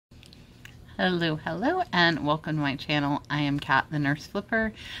Hello, and welcome to my channel. I am Kat, the Nurse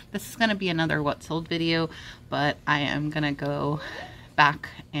Flipper. This is going to be another what sold video, but I am going to go back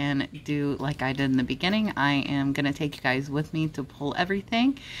and do like I did in the beginning. I am going to take you guys with me to pull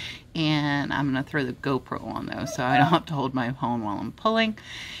everything, and I'm going to throw the GoPro on though, so I don't have to hold my phone while I'm pulling.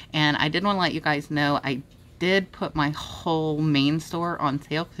 And I did want to let you guys know I did put my whole main store on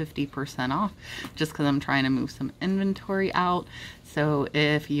sale, 50% off, just because I'm trying to move some inventory out. So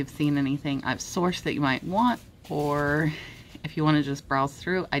if you've seen anything I've sourced that you might want, or if you want to just browse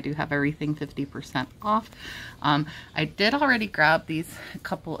through, I do have everything 50% off. I did already grab these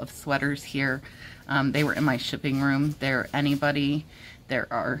couple of sweaters here. They were in my shipping room. They're anybody. There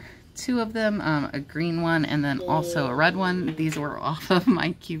are two of them, a green one and then also a red one. These were off of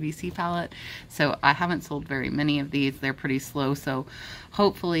my QVC palette, so I haven't sold very many of these. They're pretty slow, so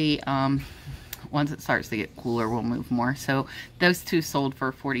hopefully once it starts to get cooler we'll move more. So those two sold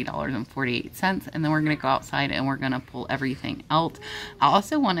for $40.48, and then we're going to go outside and we're going to pull everything out. I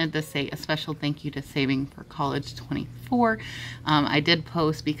also wanted to say a special thank you to Saving for College 24. I did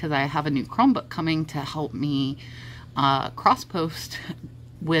post because I have a new Chromebook coming to help me cross post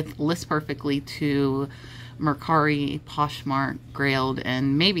with List Perfectly to Mercari, Poshmark, Grailed,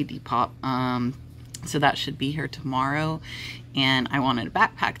 and maybe Depop. So that should be here tomorrow. And I wanted a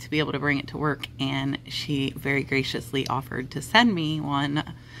backpack to be able to bring it to work, and she very graciously offered to send me one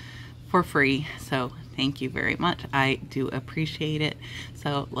for free. So thank you very much. I do appreciate it.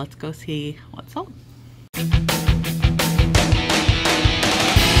 So let's go see what's sold.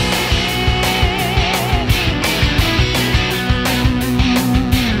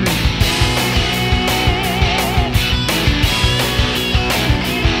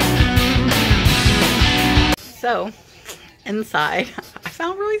 So, inside, I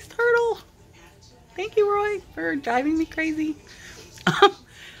found Roy's turtle. Thank you, Roy, for driving me crazy.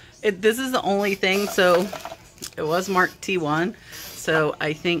 This is the only thing, so it was marked T1. So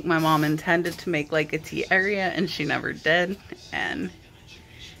I think my mom intended to make like a T area, and she never did. And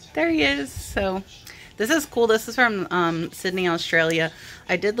there he is. So this is cool. This is from Sydney, Australia.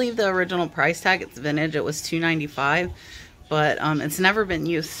 I did leave the original price tag. It's vintage. It was $2.95. But it's never been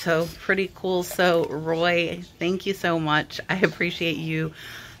used, so pretty cool. So Roy, thank you so much. I appreciate you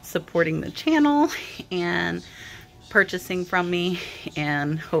supporting the channel and purchasing from me,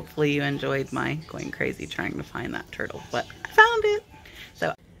 and hopefully you enjoyed my going crazy trying to find that turtle, but I found it.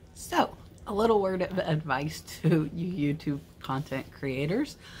 So a little word of advice to you YouTube content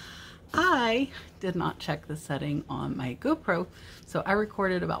creators. I did not check the setting on my GoPro, so I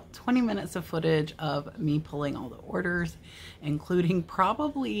recorded about 20 minutes of footage of me pulling all the orders, including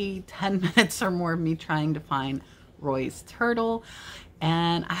probably 10 minutes or more of me trying to find Roy's turtle,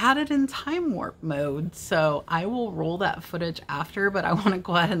 and I had it in time warp mode, so I will roll that footage after, but I want to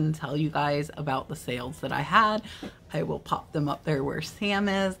go ahead and tell you guys about the sales that I had. I will pop them up there where Sam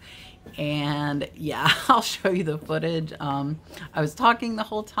is. And yeah, I'll show you the footage. I was talking the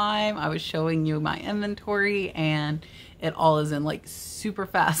whole time. I was showing you my inventory, and it all is in like super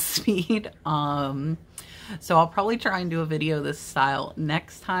fast speed. So I'll probably try and do a video this style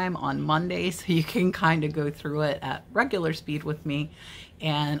next time on Monday, so you can kind of go through it at regular speed with me,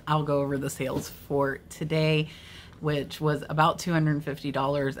 and I'll go over the sales for today, which was about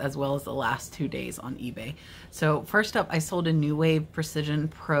 $250, as well as the last 2 days on eBay. So first up, I sold a New Wave Precision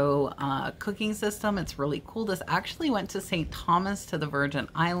Pro cooking system. It's really cool. This actually went to St. Thomas to the Virgin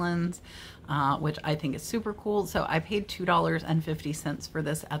Islands, which I think is super cool. So I paid $2.50 for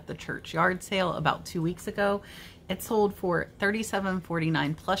this at the church yard sale about 2 weeks ago. It sold for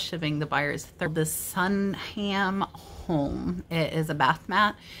 $37.49 plus shipping. The buyer is the Sunham Home. It is a bath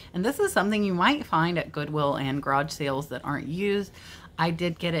mat, and this is something you might find at Goodwill and garage sales that aren't used. I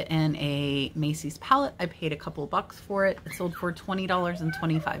did get it in a Macy's pallet. I paid a couple bucks for it. It sold for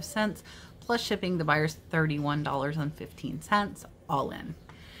 $20.25 plus shipping. The buyer's $31.15 all in.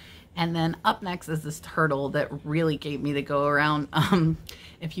 And then up next is this turtle that really gave me the go around.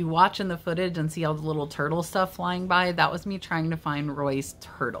 If you watch in the footage and see all the little turtle stuff flying by, that was me trying to find Roy's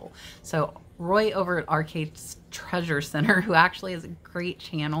turtle. So Roy over at Arcade's Treasure Center, who actually has a great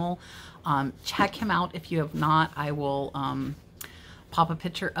channel, check him out if you have not. I will pop a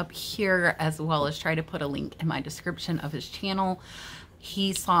picture up here, as well as try to put a link in my description of his channel.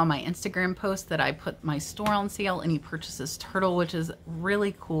 He saw my Instagram post that I put my store on sale, and he purchased this turtle, which is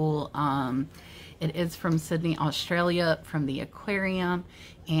really cool. It is from Sydney, Australia, from the aquarium,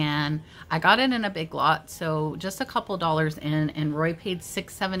 and I got it in a big lot, so just a couple dollars in, and Roy paid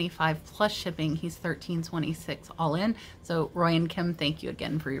 $6.75 plus shipping. He's $13.26 all in. So Roy and Kim, thank you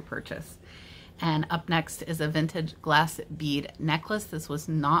again for your purchase. And up next is a vintage glass bead necklace. This was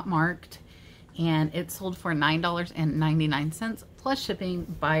not marked. and it sold for $9.99 plus shipping.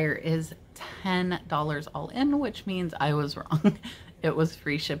 Buyer is $10 all in, which means I was wrong. It was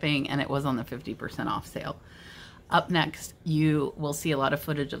free shipping and it was on the 50% off sale. Up next, you will see a lot of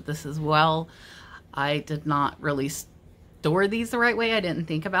footage of this as well. I did not really store these the right way. I didn't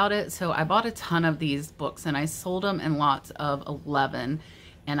think about it. So I bought a ton of these books and I sold them in lots of 11.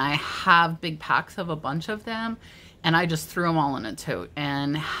 And I have big packs of a bunch of them. And I just threw them all in a tote.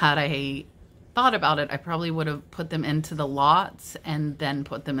 And had I thought about it, I probably would have put them into the lots and then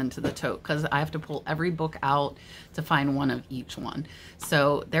put them into the tote, because I have to pull every book out to find one of each one.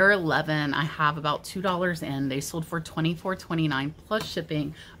 So there are 11. I have about $2 in. They sold for $24.29 plus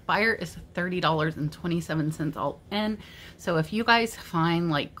shipping. Buyer is $30.27 all in. So if you guys find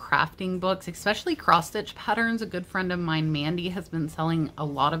like crafting books, especially cross stitch patterns, a good friend of mine, Mandy, has been selling a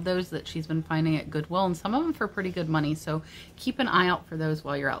lot of those that she's been finding at Goodwill, and some of them for pretty good money. So keep an eye out for those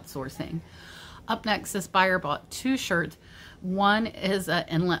while you're outsourcing. Up next, this buyer bought 2 shirts. One is an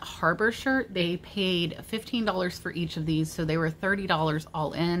Inlet Harbor shirt. They paid $15 for each of these, so they were $30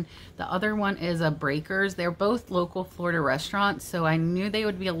 all in. The other one is a Breakers. They're both local Florida restaurants, so I knew they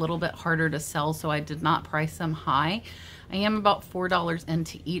would be a little bit harder to sell, so I did not price them high. I am about $4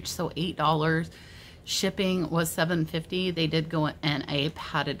 into each, so $8. Shipping was $7.50. They did go in a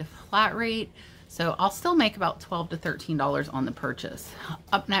padded flat rate. So I'll still make about $12 to $13 on the purchase.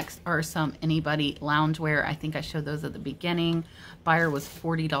 Up next are some Anybody loungewear. I think I showed those at the beginning. Buyer was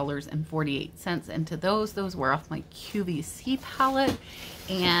 $40.48 into those. Those were off my QVC palette.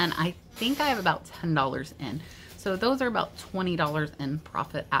 And I think I have about $10 in. So those are about $20 in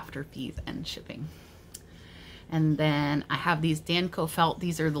profit after fees and shipping. And then I have these Danco felt.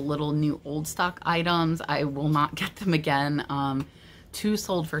 These are the little new old stock items. I will not get them again. 2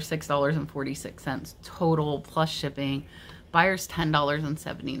 sold for $6.46 total plus shipping. Buyer's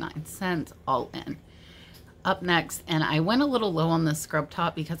 $10.79 all in. Up next, and I went a little low on this scrub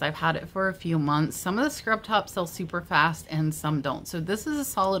top because I've had it for a few months. Some of the scrub tops sell super fast and some don't. So this is a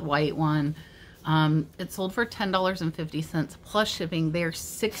solid white one. It sold for $10.50 plus shipping. They're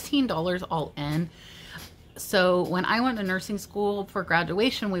 $16 all in. So when I went to nursing school for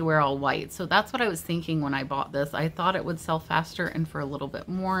graduation, we wear all white. So that's what I was thinking when I bought this. I thought it would sell faster and for a little bit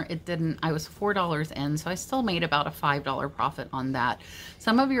more. It didn't. I was $4 in, so I still made about a $5 profit on that.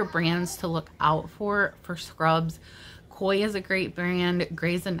 Some of your brands to look out for scrubs. Koi is a great brand,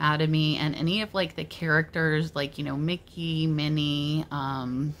 Grey's Anatomy, and any of like the characters like, you know, Mickey, Minnie,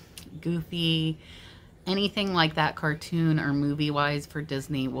 Goofy, anything like that cartoon or movie wise for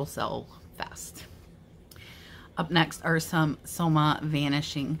Disney will sell fast. Up next are some Soma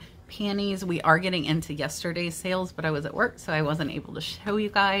Vanishing panties. We are getting into yesterday's sales, but I was at work, so I wasn't able to show you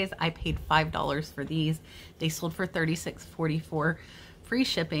guys. I paid $5 for these. They sold for $36.44 free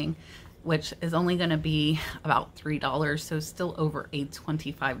shipping, which is only going to be about $3, so still over a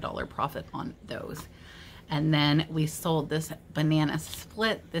 $25 profit on those. And then we sold this Banana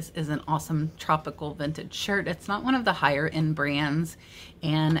Split. This is an awesome tropical vintage shirt. It's not one of the higher end brands.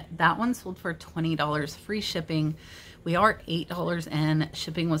 And that one sold for $20 free shipping. We are $8 in,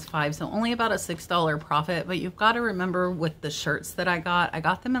 shipping was $5, so only about a $6 profit. But you've got to remember with the shirts that I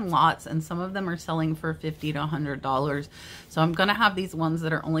got them in lots, and some of them are selling for $50 to $100. So I'm gonna have these ones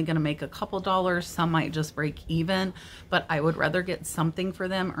that are only gonna make a couple dollars. Some might just break even, but I would rather get something for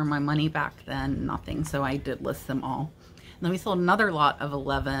them or my money back than nothing. So I did list them all. And then we sold another lot of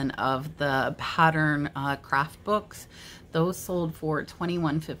 11 of the pattern craft books. Those sold for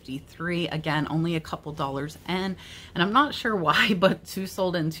 $21.53. Again, only a couple dollars in. And I'm not sure why, but 2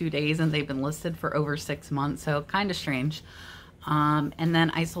 sold in 2 days and they've been listed for over 6 months. So kind of strange. And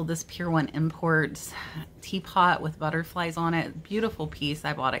then I sold this Pier 1 Imports teapot with butterflies on it. Beautiful piece.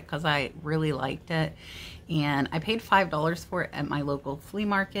 I bought it because I really liked it. And I paid $5 for it at my local flea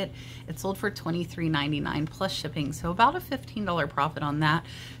market. It sold for $23.99 plus shipping, so about a $15 profit on that.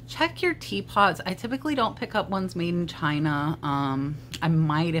 Check your teapots. I typically don't pick up ones made in China. I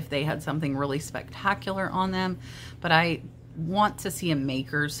might if they had something really spectacular on them, but I want to see a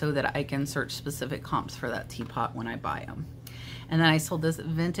maker so that I can search specific comps for that teapot when I buy them. And then I sold this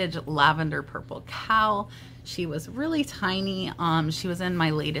vintage lavender purple cow. She was really tiny. She was in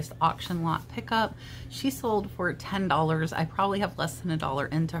my latest auction lot pickup. She sold for $10. I probably have less than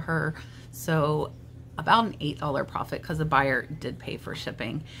 $1 into her. So about an $8 profit because the buyer did pay for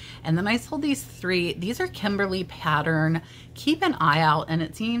shipping. And then I sold these 3. These are Kimberly pattern. Keep an eye out, and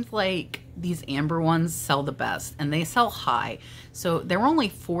it seems like these amber ones sell the best and they sell high. So there were only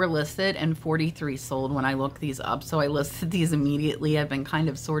 4 listed and 43 sold when I looked these up. So I listed these immediately. I've been kind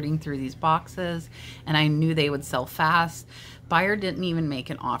of sorting through these boxes and I knew they would sell fast. buyer didn't even make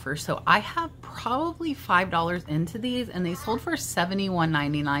an offer. So I have probably $5 into these, and they sold for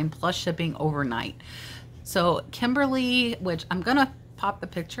 $71.99 plus shipping overnight. So Kimberly, which I'm gonna pop the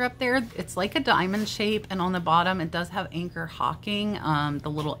picture up there, it's like a diamond shape, and on the bottom it does have anchor hawking, the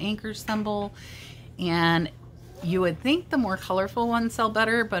little anchor symbol. And you would think the more colorful ones sell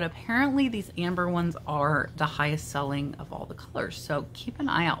better, but apparently these amber ones are the highest selling of all the colors, so keep an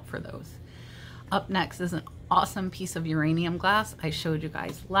eye out for those. Up next is an awesome piece of uranium glass I showed you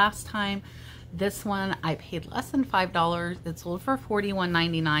guys last time. This one I paid less than $5. It sold for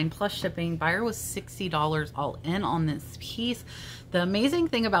 $41.99 plus shipping. Buyer was $60 all in on this piece. The amazing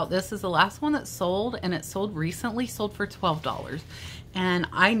thing about this is the last one that sold, and it sold recently, sold for $12. And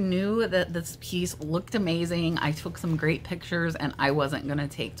I knew that this piece looked amazing. I took some great pictures, and I wasn't gonna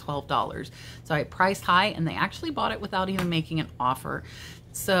take $12. So I priced high, and they actually bought it without even making an offer.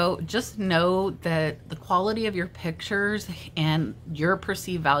 So just know that the quality of your pictures and your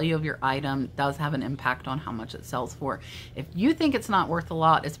perceived value of your item does have an impact on how much it sells for. If you think it's not worth a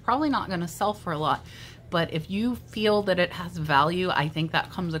lot, it's probably not going to sell for a lot. But if you feel that it has value, I think that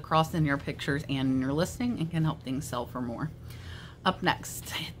comes across in your pictures and in your listing and can help things sell for more. Up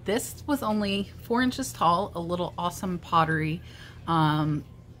next, this was only 4 inches tall, a little awesome pottery.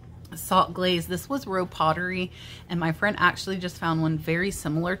 Salt glaze. This was Row Pottery, and my friend actually just found one very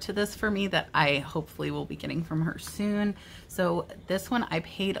similar to this for me that I hopefully will be getting from her soon. So this one I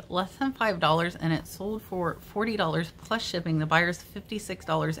paid less than $5, and it sold for $40 plus shipping. The buyer's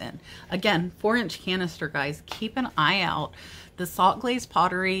 $56 in. Again, 4-inch canister, guys. Keep an eye out. The salt glaze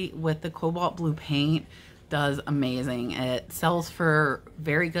pottery with the cobalt blue paint does amazing. It sells for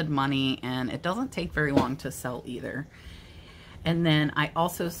very good money, and it doesn't take very long to sell either. And then I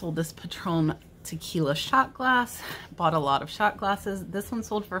also sold this Patron tequila shot glass. Bought a lot of shot glasses. This one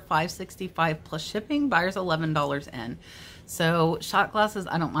sold for $5.65 plus shipping. Buyer's $11 in. So shot glasses,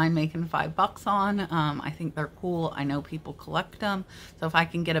 I don't mind making $5 on. I think they're cool. I know people collect them. So if I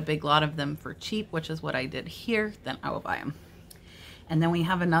can get a big lot of them for cheap, which is what I did here, then I will buy them. And then we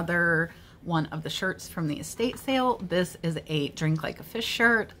have another one of the shirts from the estate sale. This is a Drink Like a Fish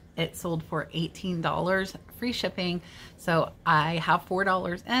shirt. It sold for $18, free shipping. So I have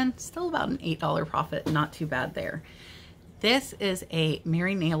 $4 in, still about an $8 profit, not too bad there. This is a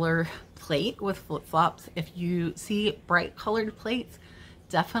Mary Naylor plate with flip-flops. If you see bright colored plates,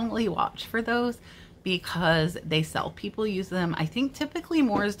 definitely watch for those because they sell. People use them, I think typically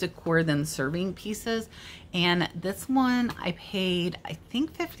more as decor than serving pieces. And this one I paid, I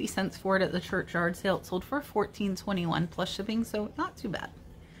think 50 cents for it at the church yard sale. It sold for $14.21 plus shipping, so not too bad.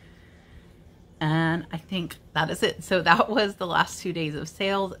 And I think that is it. So that was the last 2 days of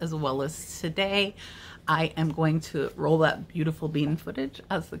sales as well as today. I am going to roll that beautiful bean footage,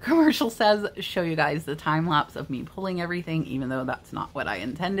 as the commercial says, show you guys the time lapse of me pulling everything, even though that's not what I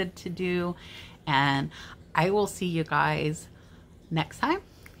intended to do. And I will see you guys next time.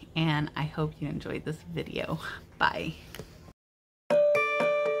 And I hope you enjoyed this video. Bye.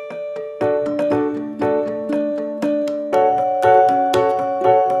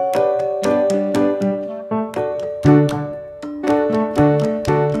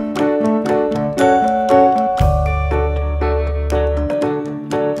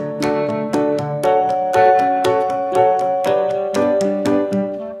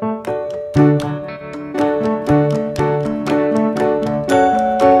 Bye.